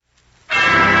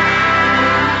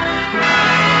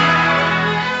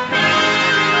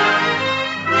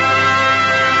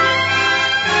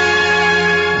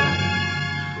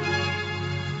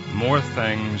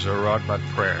aught but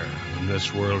prayer than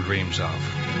this world dreams of.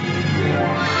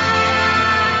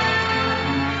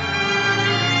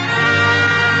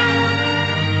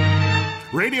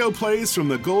 Radio plays from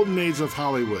the golden age of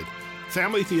Hollywood.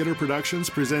 Family Theater Productions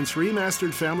presents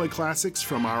remastered family classics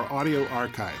from our audio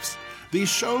archives. These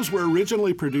shows were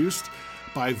originally produced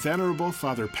by Venerable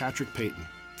Father Patrick Peyton.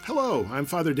 Hello, I'm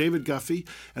Father David Guffey,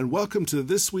 and welcome to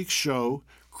this week's show,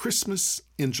 Christmas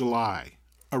in July,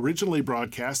 originally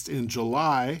broadcast in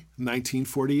July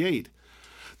 1948.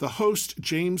 The host,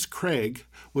 James Craig,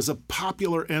 was a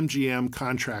popular MGM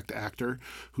contract actor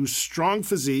whose strong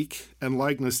physique and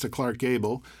likeness to Clark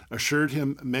Gable assured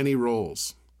him many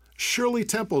roles. Shirley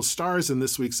Temple stars in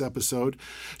this week's episode.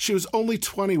 She was only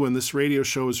 20 when this radio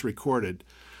show was recorded,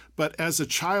 but as a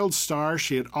child star,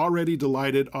 she had already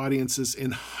delighted audiences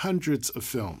in hundreds of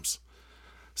films.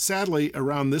 Sadly,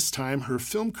 around this time, her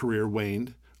film career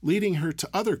waned, leading her to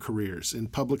other careers in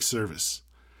public service.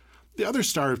 The other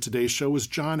star of today's show was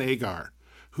John Agar,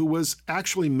 who was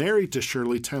actually married to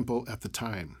Shirley Temple at the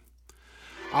time.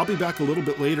 I'll be back a little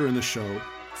bit later in the show.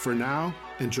 For now,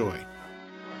 enjoy.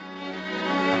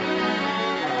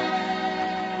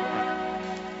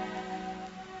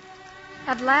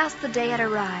 At last the day had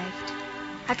arrived.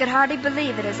 I could hardly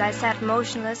believe it as I sat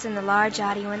motionless in the large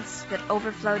audience that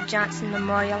overflowed Johnson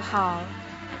Memorial Hall.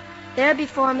 There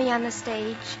before me on the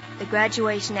stage, the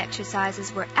graduation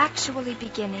exercises were actually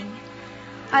beginning.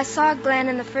 I saw Glenn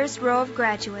in the first row of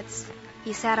graduates.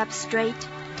 He sat up straight,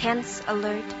 tense,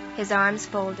 alert, his arms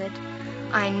folded.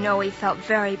 I know he felt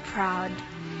very proud.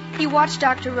 He watched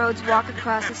Dr. Rhodes walk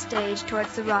across the stage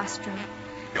towards the rostrum.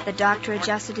 The doctor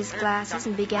adjusted his glasses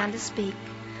and began to speak.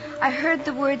 I heard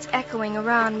the words echoing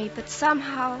around me, but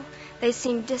somehow they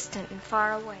seemed distant and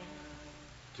far away.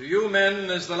 To you men,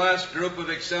 as the last group of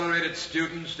accelerated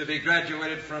students to be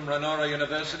graduated from Renora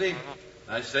University,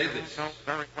 I say this.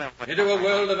 Into a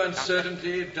world of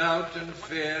uncertainty, doubt, and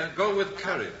fear, go with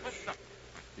courage.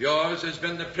 Yours has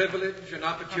been the privilege and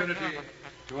opportunity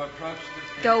to approach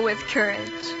this... Go with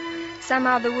courage.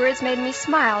 Somehow the words made me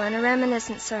smile in a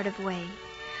reminiscent sort of way.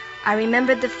 I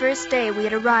remembered the first day we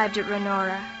had arrived at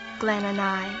Renora, Glenn and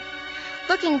I.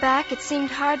 Looking back, it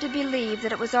seemed hard to believe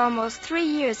that it was almost 3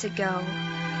 years ago.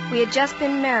 We had just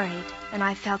been married, and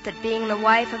I felt that being the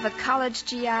wife of a college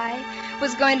GI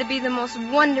was going to be the most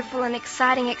wonderful and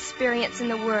exciting experience in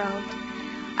the world.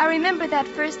 I remember that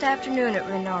first afternoon at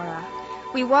Renora.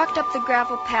 We walked up the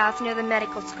gravel path near the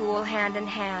medical school hand in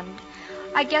hand.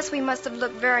 I guess we must have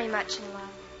looked very much in love.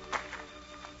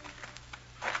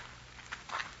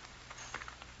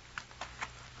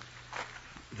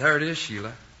 There it is,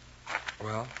 Sheila.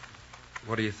 Well,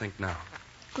 what do you think now?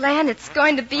 Glenn, it's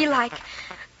going to be like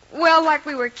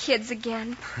we were kids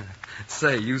again.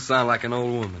 Say, you sound like an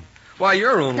old woman. Why,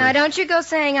 you're only... Now, don't you go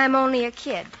saying I'm only a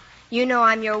kid. You know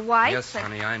I'm your wife. Yes,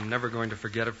 honey, I'm never going to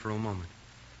forget it for a moment.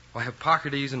 Why,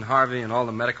 Hippocrates and Harvey and all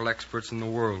the medical experts in the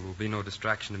world will be no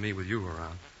distraction to me with you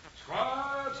around.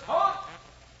 Squads, halt!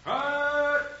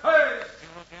 Right, hey!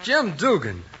 Jim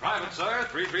Dugan. Private, sir,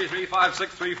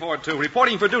 333-56342.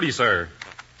 Reporting for duty, sir.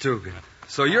 Dugan.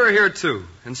 So you're here, too,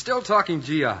 and still talking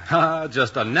GI.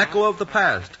 Just an echo of the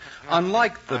past.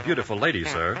 Unlike the beautiful lady,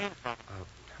 sir.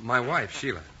 My wife,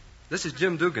 Sheila. This is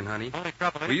Jim Dugan, honey.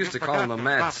 We used to call him the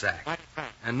Mad Sack.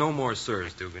 And no more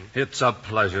sirs, Dugan. It's a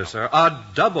pleasure, sir. A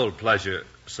double pleasure,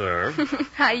 sir.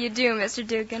 How you do, Mr.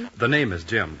 Dugan? The name is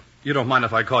Jim. You don't mind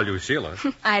if I call you Sheila?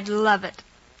 I'd love it.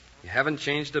 You haven't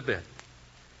changed a bit.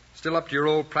 Still up to your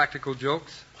old practical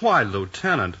jokes? Why,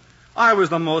 Lieutenant, I was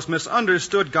the most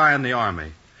misunderstood guy in the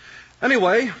Army.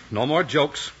 Anyway, no more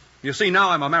jokes. You see, now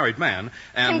I'm a married man,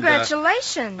 and...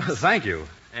 Congratulations. Thank you.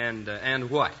 And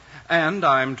what? And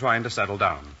I'm trying to settle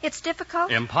down. It's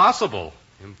difficult? Impossible.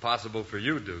 Impossible for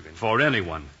you, Dugan. For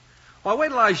anyone. Well, wait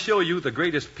till I show you the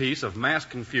greatest piece of mass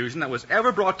confusion that was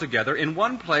ever brought together in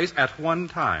one place at one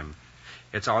time.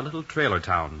 It's our little trailer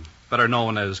town, better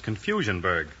known as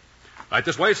Confusionburg. Right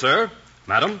this way, sir.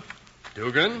 Madam.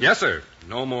 Dugan? Yes, sir.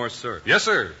 No more sir. Yes,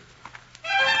 sir.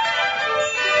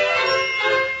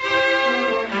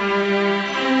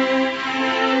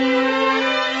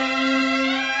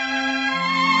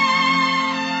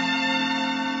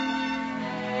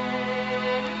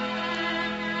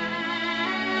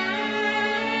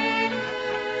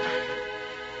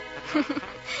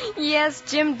 Yes,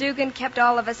 Jim Dugan kept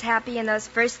all of us happy in those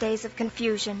first days of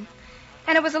confusion.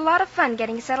 And it was a lot of fun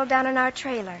getting settled down in our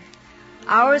trailer.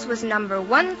 Ours was number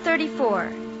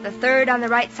 134, the third on the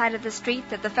right side of the street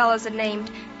that the fellows had named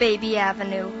Baby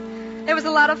Avenue. There was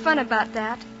a lot of fun about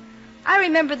that. I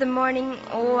remember the morning,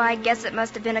 I guess it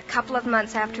must have been a couple of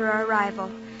months after our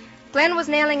arrival. Glenn was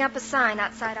nailing up a sign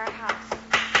outside our house.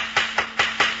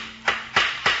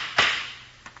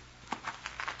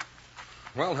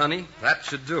 Well, honey, that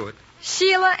should do it.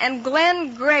 Sheila and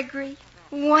Glenn Gregory.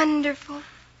 Wonderful.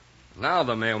 Now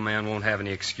the mailman won't have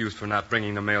any excuse for not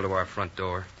bringing the mail to our front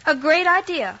door. A great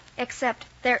idea, except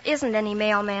there isn't any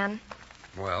mailman.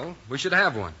 Well, we should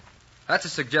have one. That's a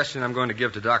suggestion I'm going to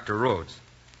give to Dr. Rhodes.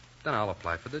 Then I'll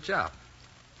apply for the job.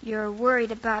 You're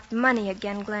worried about money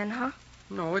again, Glenn, huh?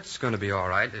 No, it's going to be all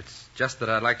right. It's just that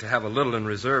I'd like to have a little in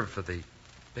reserve for the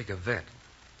big event.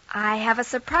 I have a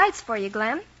surprise for you,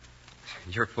 Glenn.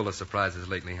 You're full of surprises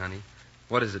lately, honey.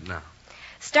 What is it now?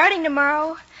 Starting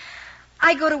tomorrow,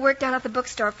 I go to work down at the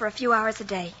bookstore for a few hours a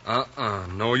day.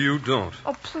 No, you don't.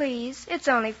 Oh, please. It's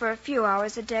only for a few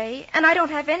hours a day, and I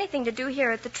don't have anything to do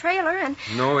here at the trailer, and...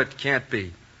 No, it can't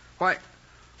be. Why,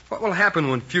 what will happen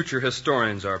when future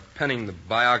historians are penning the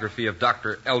biography of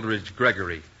Dr. Eldridge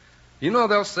Gregory? You know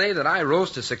they'll say that I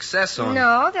rose to success on...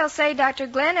 No, they'll say Dr.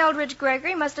 Glenn Eldridge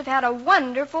Gregory must have had a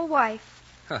wonderful wife.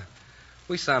 Huh.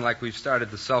 We sound like we've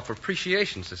started the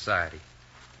Self-Appreciation Society.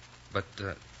 But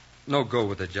no go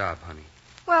with the job, honey.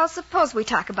 Well, suppose we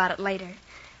talk about it later.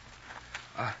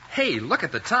 Hey, look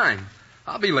at the time.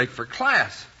 I'll be late for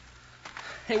class.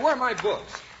 Hey, where are my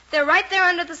books? They're right there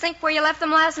under the sink where you left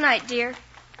them last night, dear.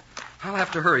 I'll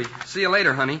have to hurry. See you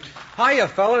later, honey. Hiya,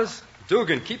 fellas.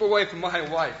 Dugan, keep away from my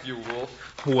wife, you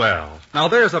wolf. Well, now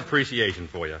there's appreciation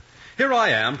for you. Here I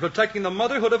am, protecting the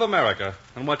motherhood of America.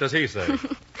 And what does he say?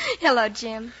 Hello,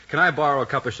 Jim. Can I borrow a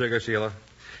cup of sugar, Sheila?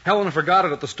 Helen forgot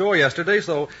it at the store yesterday,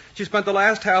 so she spent the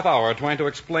last half hour trying to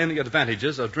explain the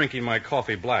advantages of drinking my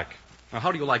coffee black. Now,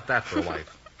 how do you like that for a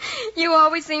wife? You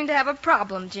always seem to have a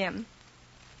problem, Jim.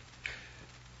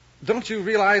 Don't you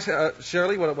realize,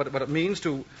 Shirley, what it means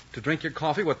to drink your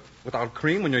coffee without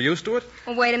cream when you're used to it?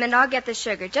 Well, wait a minute. I'll get the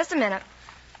sugar. Just a minute.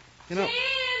 You know... Jim,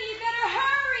 you better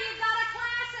hurry. You've got a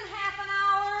class in half an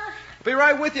hour. I'll be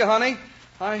right with you, honey.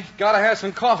 I gotta have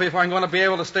some coffee if I'm going to be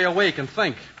able to stay awake and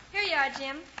think. Here you are,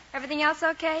 Jim. Everything else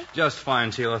okay? Just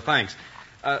fine, Sheila, thanks.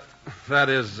 That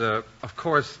is, of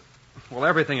course, well,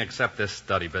 everything except this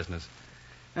study business.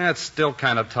 It's still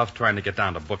kind of tough trying to get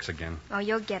down to books again. Oh,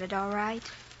 you'll get it all right.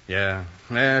 Yeah,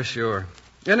 sure.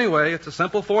 Anyway, it's a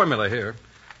simple formula here.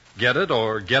 Get it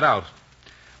or get out.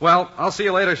 Well, I'll see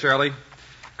you later, Shirley.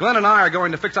 Glenn and I are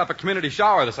going to fix up a community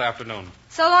shower this afternoon.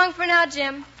 So long for now,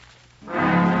 Jim.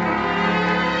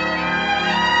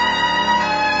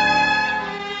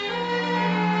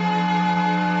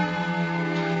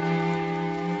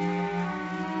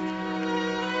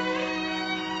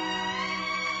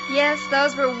 Yes,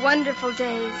 those were wonderful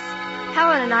days.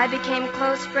 Helen and I became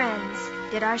close friends,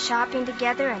 did our shopping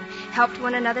together, and helped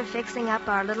one another fixing up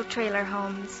our little trailer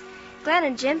homes. Glenn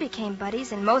and Jim became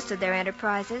buddies in most of their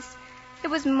enterprises. It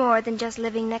was more than just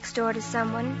living next door to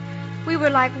someone. We were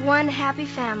like one happy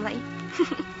family.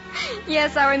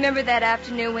 Yes, I remember that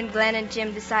afternoon when Glenn and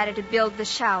Jim decided to build the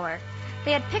shower.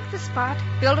 They had picked the spot,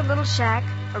 built a little shack,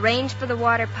 arranged for the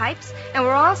water pipes, and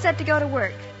were all set to go to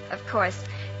work. Of course,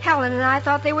 Helen and I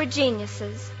thought they were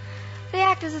geniuses. They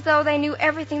acted as though they knew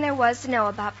everything there was to know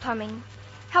about plumbing.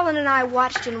 Helen and I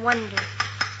watched in wonder.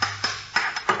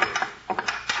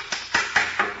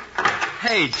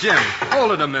 Hey, Jim,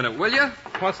 hold it a minute, will you?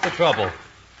 What's the trouble?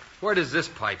 Where does this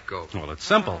pipe go? Well, it's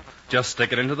simple. Just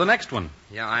stick it into the next one.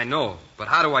 Yeah, I know, but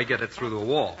how do I get it through the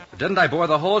wall? Didn't I bore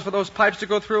the holes for those pipes to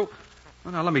go through?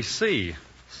 Well, now, let me see.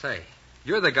 Say,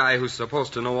 you're the guy who's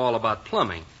supposed to know all about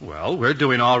plumbing. Well, we're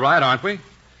doing all right, aren't we?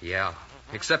 Yeah,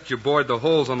 except you bored the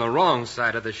holes on the wrong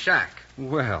side of the shack.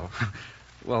 Well,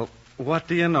 what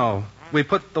do you know? We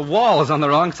put the walls on the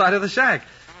wrong side of the shack.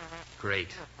 Great.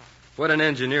 What an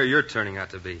engineer you're turning out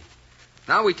to be.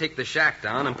 Now we take the shack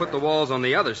down and put the walls on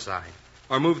the other side.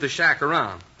 Or move the shack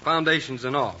around, foundations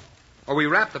and all. Or we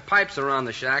wrap the pipes around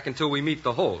the shack until we meet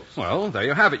the holes. Well, there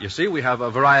you have it. You see, we have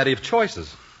a variety of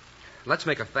choices. Let's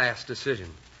make a fast decision.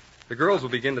 The girls will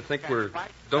begin to think we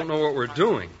don't know what we're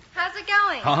doing. How's it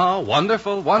going? Oh,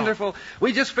 wonderful, wonderful.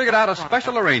 We just figured out a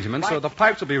special arrangement so the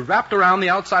pipes will be wrapped around the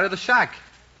outside of the shack.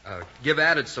 Give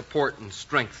added support and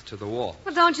strength to the wall.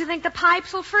 Well, don't you think the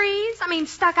pipes will freeze? I mean,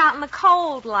 stuck out in the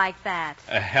cold like that.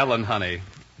 Helen, honey,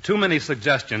 too many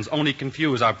suggestions only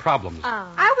confuse our problems.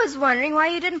 Oh. I was wondering why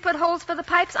you didn't put holes for the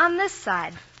pipes on this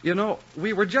side. You know,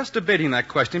 we were just debating that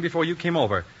question before you came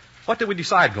over. What did we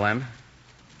decide, Glenn?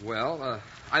 Well,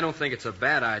 I don't think it's a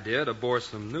bad idea to bore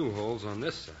some new holes on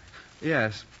this side.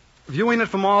 Yes. Viewing it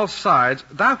from all sides,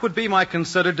 that would be my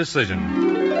considered decision.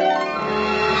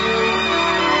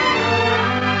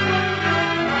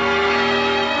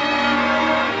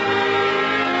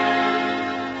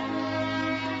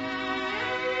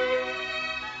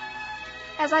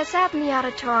 As I sat in the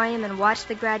auditorium and watched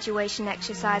the graduation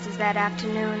exercises that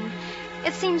afternoon,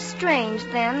 It seemed strange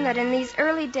then that in these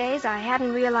early days I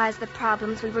hadn't realized the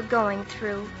problems we were going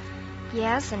through.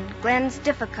 Yes, and Glen's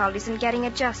difficulties in getting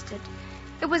adjusted.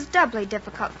 It was doubly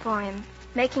difficult for him,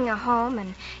 making a home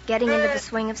and getting into the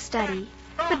swing of study.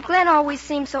 But Glen always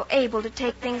seemed so able to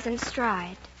take things in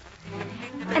stride.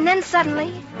 And then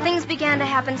suddenly, things began to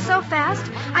happen so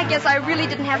fast, I guess I really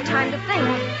didn't have time to think.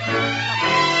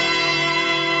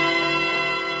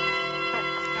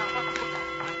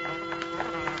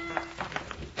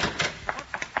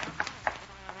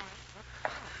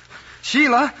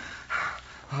 Sheila!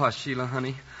 Oh, Sheila,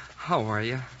 honey, how are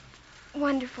you?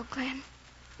 Wonderful, Glen.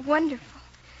 Wonderful.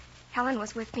 Helen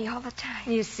was with me all the time.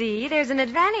 You see, there's an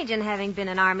advantage in having been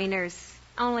an Army nurse.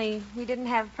 Only we didn't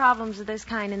have problems of this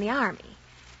kind in the Army.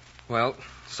 Well,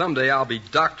 someday I'll be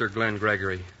Dr. Glen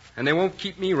Gregory, and they won't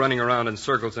keep me running around in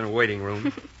circles in a waiting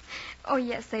room. Oh,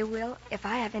 yes, they will, if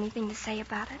I have anything to say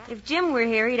about it. If Jim were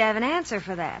here, he'd have an answer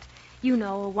for that. You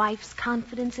know, a wife's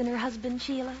confidence in her husband,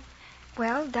 Sheila.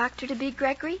 Well, Dr.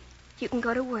 Gregory, you can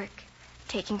go to work,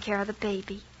 taking care of the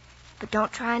baby. But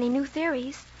don't try any new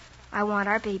theories. I want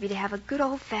our baby to have a good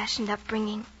old-fashioned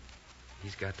upbringing.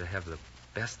 He's got to have the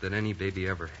best that any baby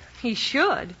ever had. He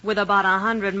should, with about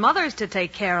 100 mothers to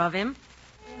take care of him.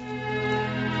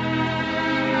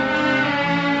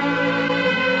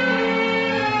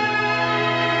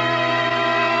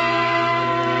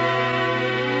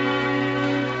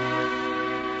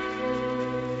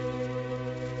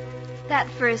 That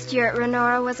first year at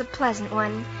Renora was a pleasant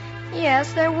one.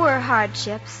 Yes, there were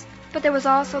hardships, but there was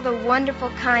also the wonderful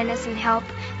kindness and help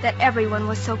that everyone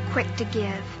was so quick to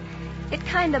give. It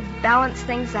kind of balanced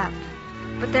things up.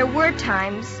 But there were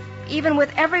times, even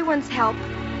with everyone's help,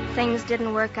 things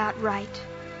didn't work out right.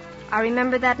 I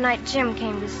remember that night Jim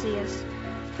came to see us.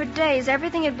 For days,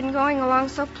 everything had been going along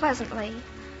so pleasantly.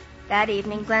 That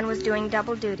evening, Glen was doing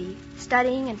double duty,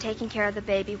 studying and taking care of the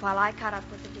baby while I caught up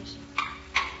with the dishes.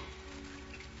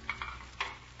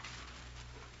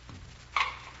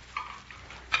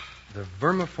 The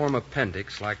vermiform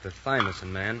appendix, like the thymus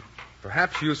in man,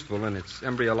 perhaps useful in its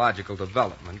embryological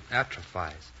development,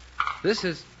 atrophies. This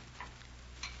is...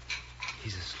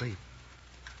 He's asleep.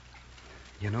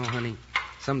 You know, honey,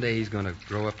 someday he's going to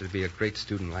grow up to be a great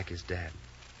student like his dad.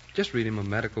 Just read him a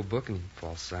medical book and he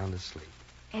falls sound asleep.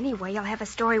 Anyway, you'll have a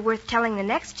story worth telling the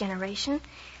next generation.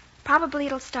 Probably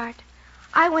it'll start.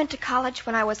 I went to college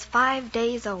when I was 5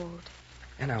 days old.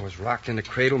 And I was rocked in a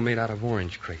cradle made out of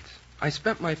orange crates. I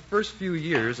spent my first few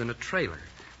years in a trailer.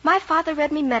 My father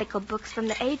read me medical books from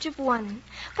the age of 1,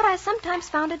 but I sometimes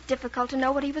found it difficult to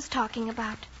know what he was talking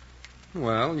about.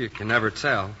 Well, you can never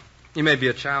tell. He may be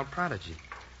a child prodigy,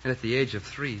 and at the age of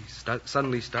 3,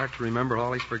 suddenly start to remember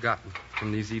all he's forgotten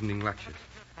from these evening lectures.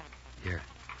 Here,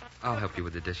 I'll help you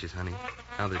with the dishes, honey,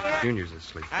 now that Junior's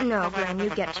asleep. No, Glen,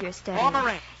 you get to your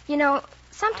study. You know,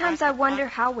 sometimes I wonder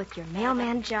how with your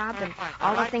mailman job and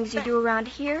all the things you do around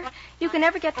here, you can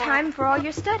ever get time for all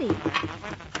your study.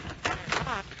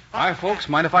 Hi, folks.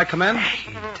 Mind if I come in?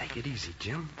 Hey, take it easy,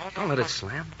 Jim. Don't let it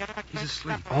slam. He's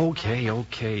asleep.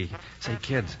 Okay. Say,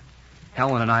 kids,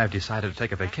 Helen and I have decided to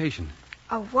take a vacation.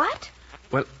 A what?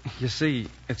 Well, you see,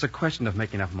 it's a question of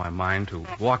making up my mind to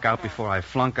walk out before I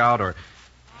flunk out or...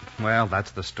 Well,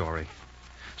 that's the story.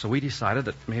 So we decided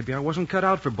that maybe I wasn't cut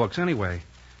out for books anyway.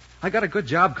 I got a good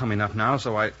job coming up now,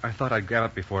 so I thought I'd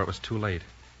grab it before it was too late.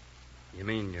 You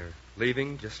mean you're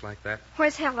leaving just like that?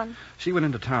 Where's Helen? She went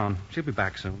into town. She'll be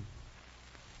back soon.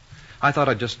 I thought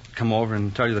I'd just come over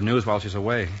and tell you the news while she's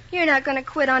away. You're not going to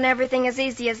quit on everything as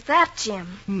easy as that, Jim.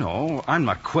 No, I'm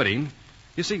not quitting.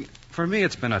 You see, for me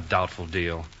it's been a doubtful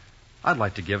deal. I'd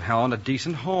like to give Helen a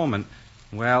decent home and,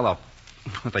 well,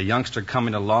 with a youngster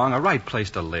coming along, a right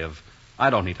place to live. I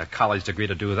don't need a college degree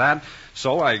to do that,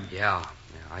 so I... Yeah,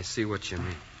 I see what you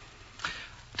mean.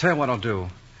 Tell you what I'll do.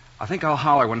 I think I'll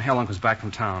holler when Helen comes back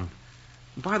from town.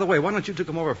 By the way, why don't you two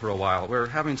come over for a while? We're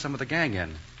having some of the gang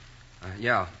in.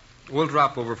 Yeah. We'll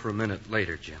drop over for a minute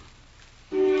later, Jim.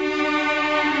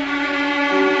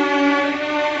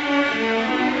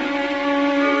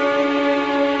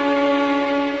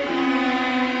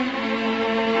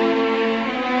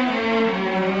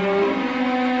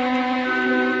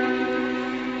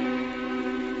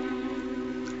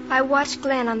 I watched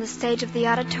Glen on the stage of the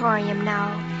auditorium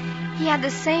now. He had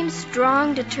the same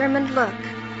strong, determined look,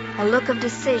 a look of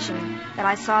decision that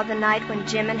I saw the night when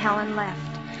Jim and Helen left.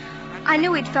 I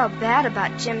knew he'd felt bad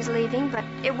about Jim's leaving, but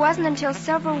it wasn't until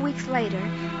several weeks later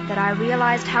that I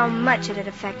realized how much it had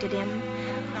affected him.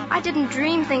 I didn't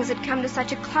dream things had come to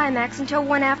such a climax until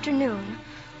one afternoon.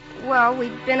 Well,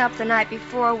 we'd been up the night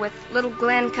before with little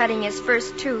Glen cutting his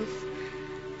first tooth.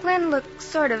 Glenn looked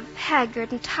sort of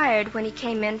haggard and tired when he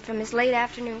came in from his late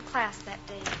afternoon class that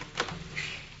day.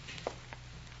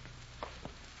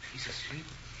 He's asleep?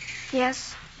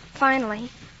 Yes, finally.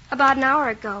 About an hour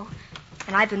ago.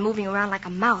 And I've been moving around like a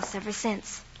mouse ever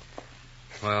since.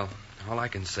 Well, all I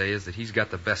can say is that he's got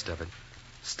the best of it.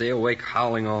 Stay awake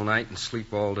howling all night and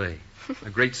sleep all day. A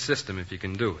great system if you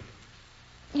can do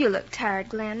it. You look tired,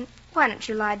 Glenn. Why don't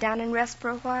you lie down and rest for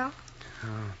a while?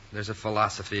 Oh, there's a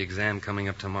philosophy exam coming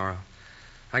up tomorrow.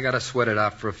 I gotta sweat it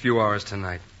out for a few hours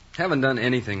tonight. Haven't done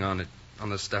anything on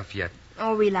the stuff yet.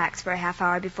 Oh, relax for a half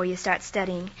hour before you start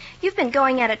studying. You've been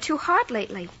going at it too hard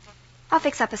lately. I'll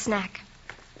fix up a snack.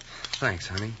 Thanks,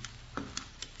 honey.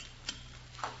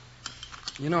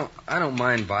 You know, I don't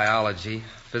mind biology,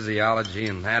 physiology,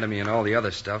 anatomy, and all the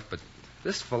other stuff, but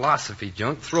this philosophy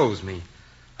junk throws me.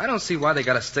 I don't see why they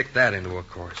gotta stick that into a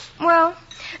course. Well,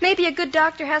 maybe a good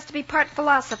doctor has to be part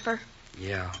philosopher.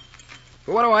 Yeah.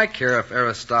 But what do I care if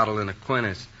Aristotle and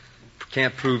Aquinas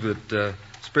can't prove that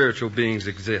spiritual beings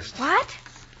exist? What?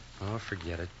 Oh,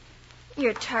 forget it.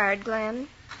 You're tired, Glenn.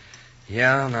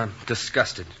 Yeah, and I'm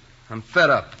disgusted. I'm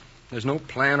fed up. There's no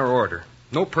plan or order.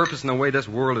 No purpose in the way this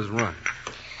world is run.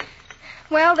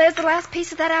 Well, there's the last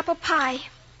piece of that apple pie.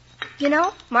 You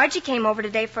know, Margie came over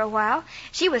today for a while.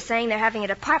 She was saying they're having a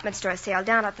department store sale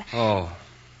down at the... Oh,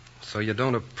 so you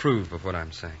don't approve of what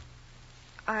I'm saying?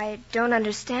 I don't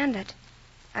understand it.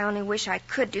 I only wish I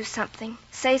could do something,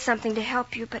 say something to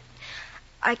help you, but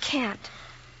I can't.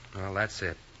 Well, that's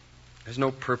it. There's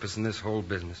no purpose in this whole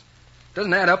business. It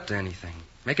doesn't add up to anything,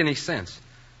 make any sense.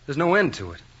 There's no end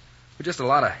to it. We're just a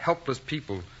lot of helpless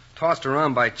people tossed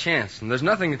around by chance, and there's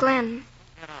nothing... Glenn.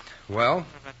 Well,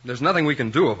 there's nothing we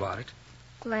can do about it.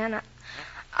 Glenn,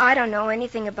 I don't know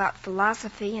anything about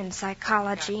philosophy and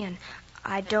psychology, and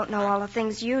I don't know all the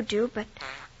things you do, but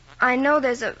I know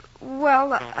there's a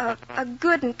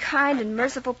good and kind and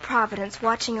merciful providence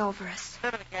watching over us.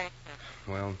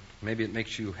 Well, maybe it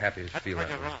makes you happy to feel that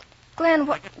way. Glenn,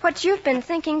 what you've been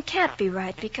thinking can't be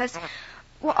right, because,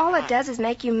 well, all it does is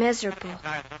make you miserable.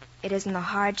 It isn't the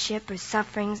hardship or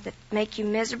sufferings that make you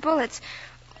miserable. It's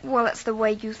the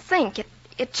way you think.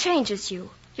 It changes you,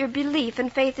 your belief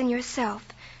and faith in yourself,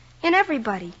 in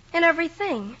everybody, in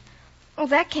everything. Oh,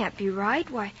 that can't be right.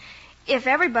 Why, if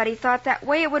everybody thought that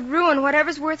way, it would ruin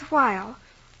whatever's worthwhile.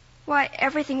 Why,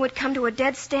 everything would come to a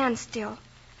dead standstill.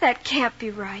 That can't be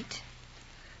right.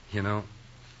 You know,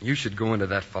 you should go into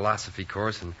that philosophy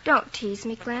course and... Don't tease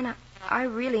me, Glenn. I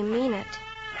really mean it.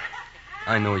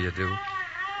 I know you do.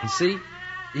 And see,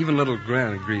 even little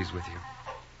Gran agrees with you.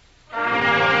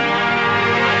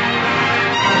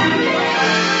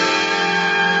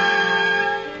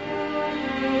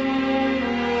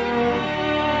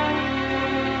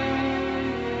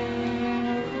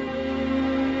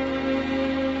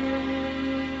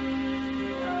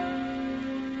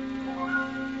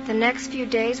 The next few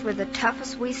days were the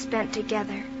toughest we spent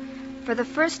together. For the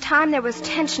first time, there was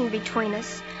tension between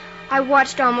us. I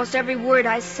watched almost every word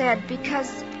I said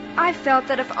because I felt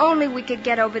that if only we could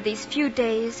get over these few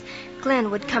days,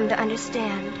 Glenn would come to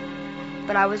understand.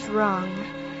 But I was wrong.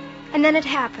 And then it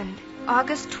happened.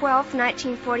 August 12th,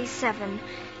 1947.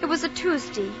 It was a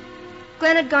Tuesday.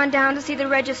 Glenn had gone down to see the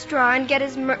registrar and get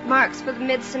his marks for the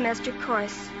mid-semester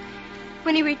course.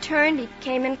 When he returned, he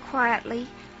came in quietly,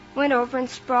 went over and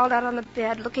sprawled out on the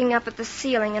bed, looking up at the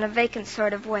ceiling in a vacant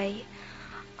sort of way.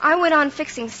 I went on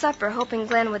fixing supper, hoping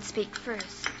Glenn would speak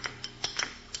first.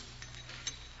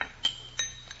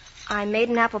 I made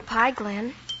an apple pie,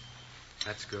 Glenn.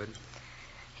 That's good.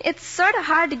 It's sort of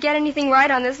hard to get anything right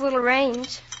on this little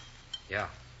range. Yeah.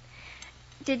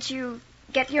 Did you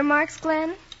get your marks,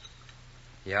 Glenn?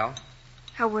 Yeah.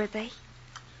 How were they?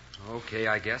 Okay,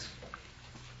 I guess.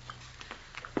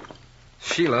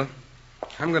 Sheila,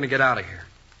 I'm going to get out of here.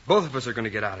 Both of us are going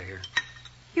to get out of here.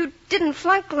 You didn't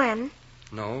flunk, Glenn.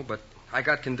 No, but I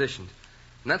got conditioned.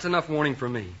 And that's enough warning for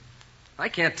me. I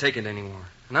can't take it anymore.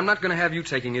 And I'm not going to have you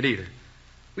taking it either.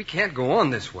 We can't go on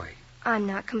this way. I'm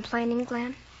not complaining,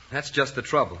 Glenn. That's just the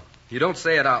trouble. You don't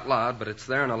say it out loud, but it's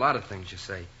there in a lot of things you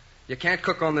say. You can't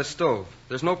cook on this stove.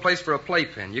 There's no place for a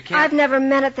playpen. You can't... I've never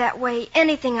meant it that way.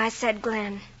 Anything I said,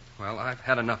 Glenn. Well, I've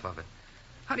had enough of it.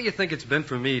 How do you think it's been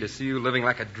for me to see you living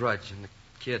like a drudge and the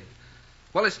kid?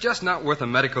 Well, it's just not worth a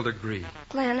medical degree.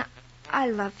 Glenn, I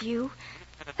love you.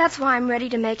 That's why I'm ready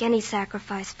to make any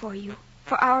sacrifice for you.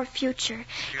 For our future.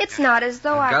 It's not as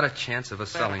though I've got a chance of a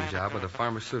selling job with a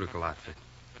pharmaceutical outfit.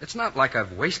 It's not like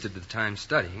I've wasted the time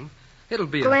studying. It'll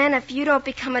be Glenn, if you don't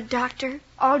become a doctor,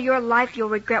 all your life you'll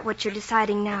regret what you're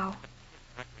deciding now.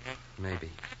 Maybe.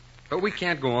 But we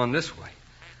can't go on this way.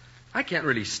 I can't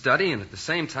really study and at the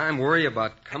same time worry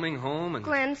about coming home and...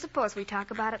 Glenn, suppose we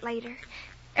talk about it later.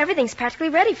 Everything's practically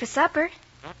ready for supper.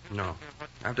 No,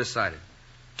 I've decided.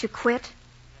 To quit?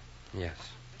 Yes.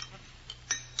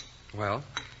 Well?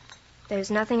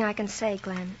 There's nothing I can say,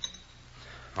 Glenn.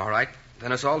 All right,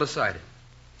 then it's all decided.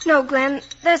 No, Glenn,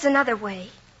 there's another way.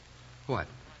 What?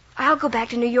 I'll go back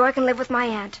to New York and live with my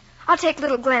aunt. I'll take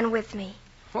little Glenn with me.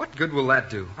 What good will that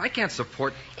do? I can't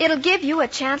support... It'll give you a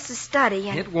chance to study,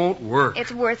 and... It won't work.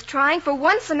 It's worth trying for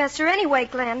one semester anyway,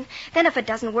 Glenn. Then if it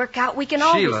doesn't work out, we can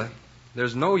always... Sheila,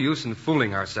 there's no use in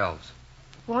fooling ourselves.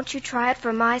 Won't you try it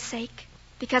for my sake?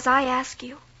 Because I ask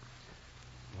you.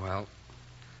 Well,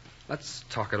 let's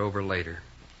talk it over later.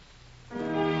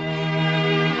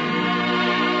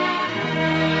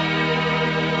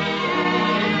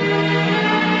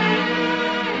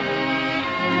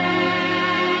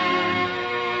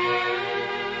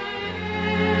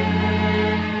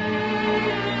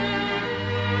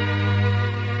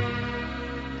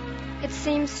 It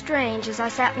seemed strange as I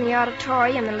sat in the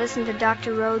auditorium and listened to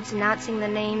Dr. Rhodes announcing the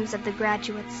names of the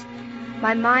graduates.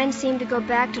 My mind seemed to go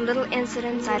back to little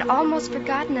incidents I'd almost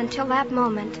forgotten until that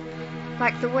moment.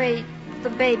 Like the way the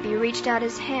baby reached out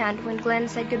his hand when Glenn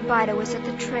said goodbye to us at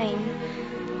the train.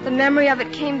 The memory of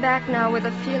it came back now with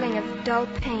a feeling of dull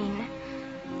pain.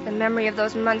 The memory of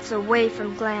those months away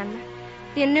from Glenn.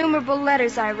 The innumerable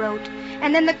letters I wrote,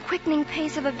 and then the quickening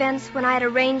pace of events when I had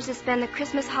arranged to spend the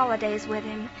Christmas holidays with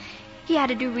him. He had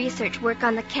to do research work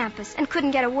on the campus and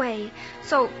couldn't get away,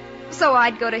 so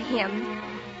I'd go to him.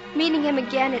 Meeting him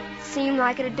again, it seemed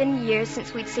like it had been years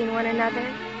since we'd seen one another,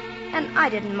 and I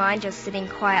didn't mind just sitting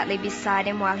quietly beside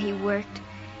him while he worked.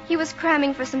 He was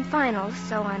cramming for some finals,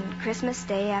 so on Christmas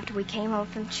Day, after we came home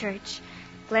from church,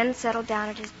 Glenn settled down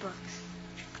at his books.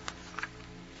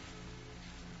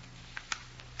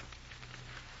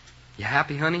 You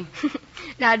happy, honey?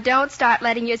 Now, don't start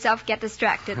letting yourself get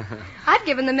distracted. I've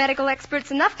given the medical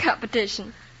experts enough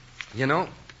competition. You know,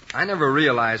 I never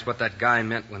realized what that guy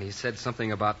meant when he said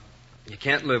something about you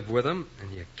can't live with him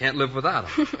and you can't live without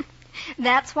him.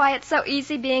 That's why it's so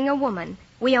easy being a woman.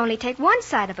 We only take one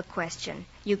side of a question.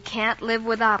 You can't live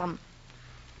without him.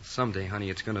 Someday, honey,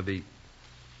 it's going to be,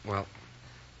 well,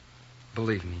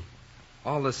 believe me,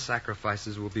 all the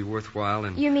sacrifices will be worthwhile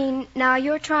and... You mean now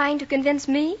you're trying to convince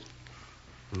me?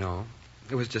 No,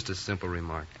 it was just a simple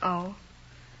remark. Oh.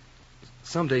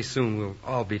 Someday soon we'll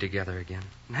all be together again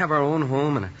and have our own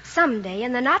home and... Someday,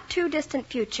 in the not-too-distant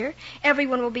future,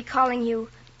 everyone will be calling you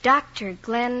Dr.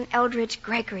 Glenn Eldridge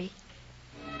Gregory.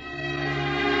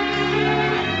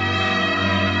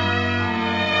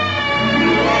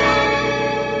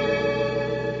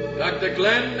 Dr.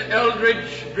 Glenn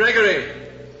Eldridge Gregory.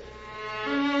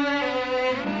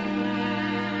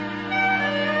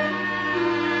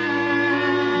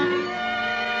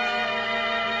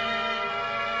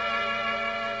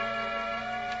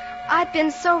 I'd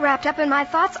been so wrapped up in my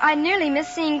thoughts, I nearly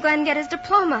missed seeing Glenn get his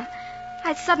diploma.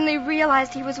 I suddenly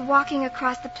realized he was walking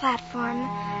across the platform.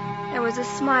 There was a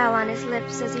smile on his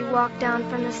lips as he walked down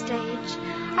from the stage.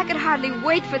 I could hardly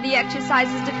wait for the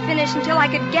exercises to finish until I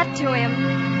could get to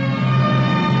him.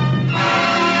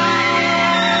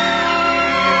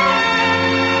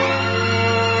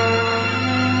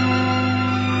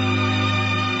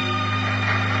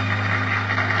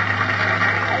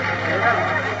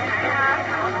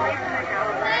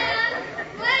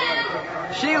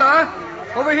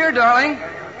 Sheila, over here, darling.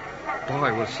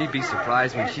 Boy, will she be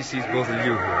surprised when she sees both of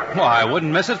you here. Well, I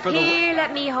wouldn't miss it for the... Here,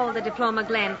 let me hold the diploma,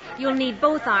 Glenn. You'll need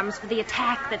both arms for the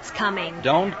attack that's coming.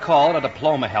 Don't call it a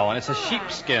diploma, Helen. It's a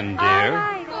sheepskin, dear. All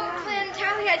right. Oh, Glenn,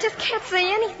 darling, I just can't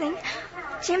say anything.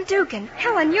 Jim Dugan,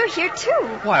 Helen, you're here, too.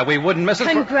 Why, we wouldn't miss it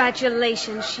for...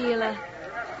 Congratulations, Sheila.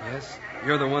 Yes,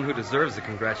 you're the one who deserves the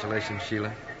congratulations,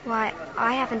 Sheila. Why,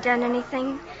 I haven't done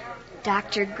anything,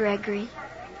 Dr. Gregory.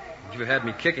 You've had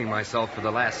me kicking myself for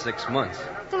the last 6 months.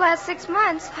 The last 6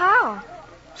 months? How?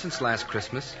 Since last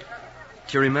Christmas.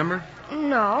 Do you remember?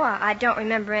 No, I don't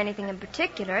remember anything in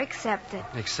particular, except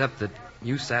that... Except that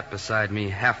you sat beside me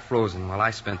half frozen while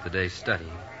I spent the day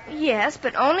studying. Yes,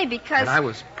 but only because... And I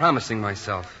was promising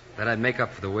myself that I'd make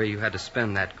up for the way you had to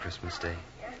spend that Christmas day.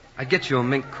 I'd get you a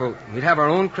mink coat, and we'd have our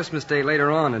own Christmas day later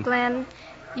on, and... Glenn,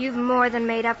 you've more than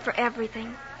made up for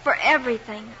everything. For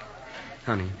everything.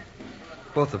 Honey,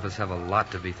 both of us have a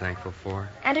lot to be thankful for.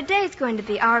 And today's going to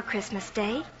be our Christmas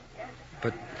day.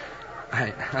 But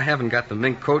I haven't got the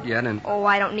mink coat yet, and... Oh,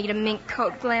 I don't need a mink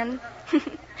coat, Glenn.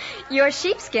 Your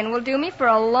sheepskin will do me for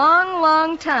a long,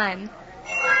 long time.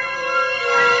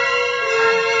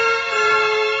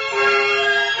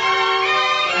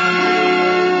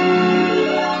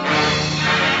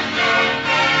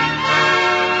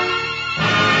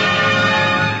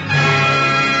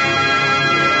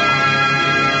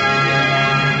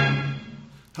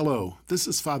 Hello, this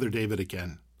is Father David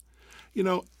again. You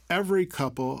know, every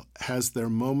couple has their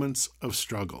moments of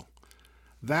struggle.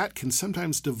 That can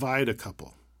sometimes divide a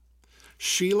couple.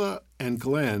 Sheila and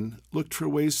Glenn looked for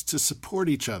ways to support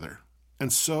each other,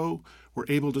 and so were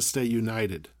able to stay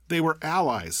united. They were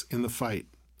allies in the fight.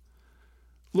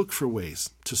 Look for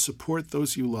ways to support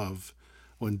those you love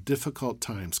when difficult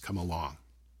times come along.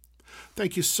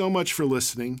 Thank you so much for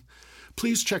listening.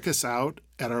 Please check us out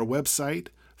at our website,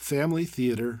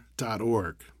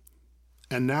 familytheater.org.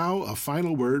 And now, a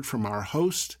final word from our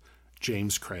host,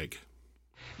 James Craig.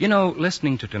 You know,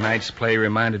 listening to tonight's play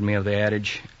reminded me of the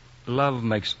adage, love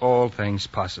makes all things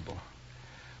possible.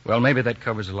 Well, maybe that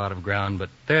covers a lot of ground, but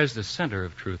there's the center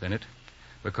of truth in it,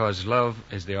 because love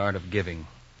is the art of giving,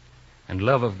 and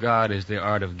love of God is the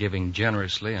art of giving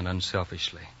generously and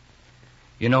unselfishly.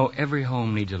 You know, every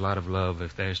home needs a lot of love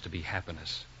if there's to be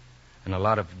happiness, and a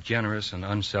lot of generous and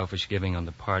unselfish giving on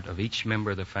the part of each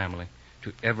member of the family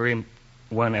to everyone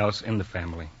else in the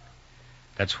family.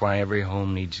 That's why every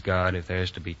home needs God if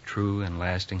there's to be true and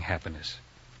lasting happiness.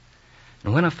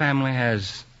 And when a family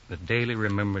has the daily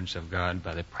remembrance of God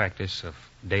by the practice of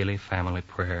daily family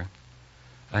prayer,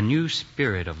 a new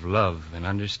spirit of love and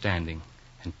understanding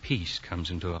and peace comes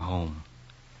into a home.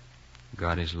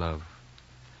 God is love.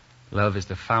 Love is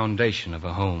the foundation of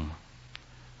a home.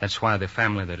 That's why the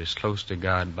family that is close to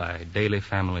God by daily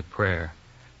family prayer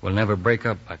will never break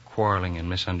up by quarreling and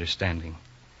misunderstanding.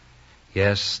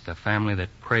 Yes, the family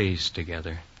that prays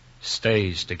together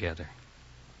stays together.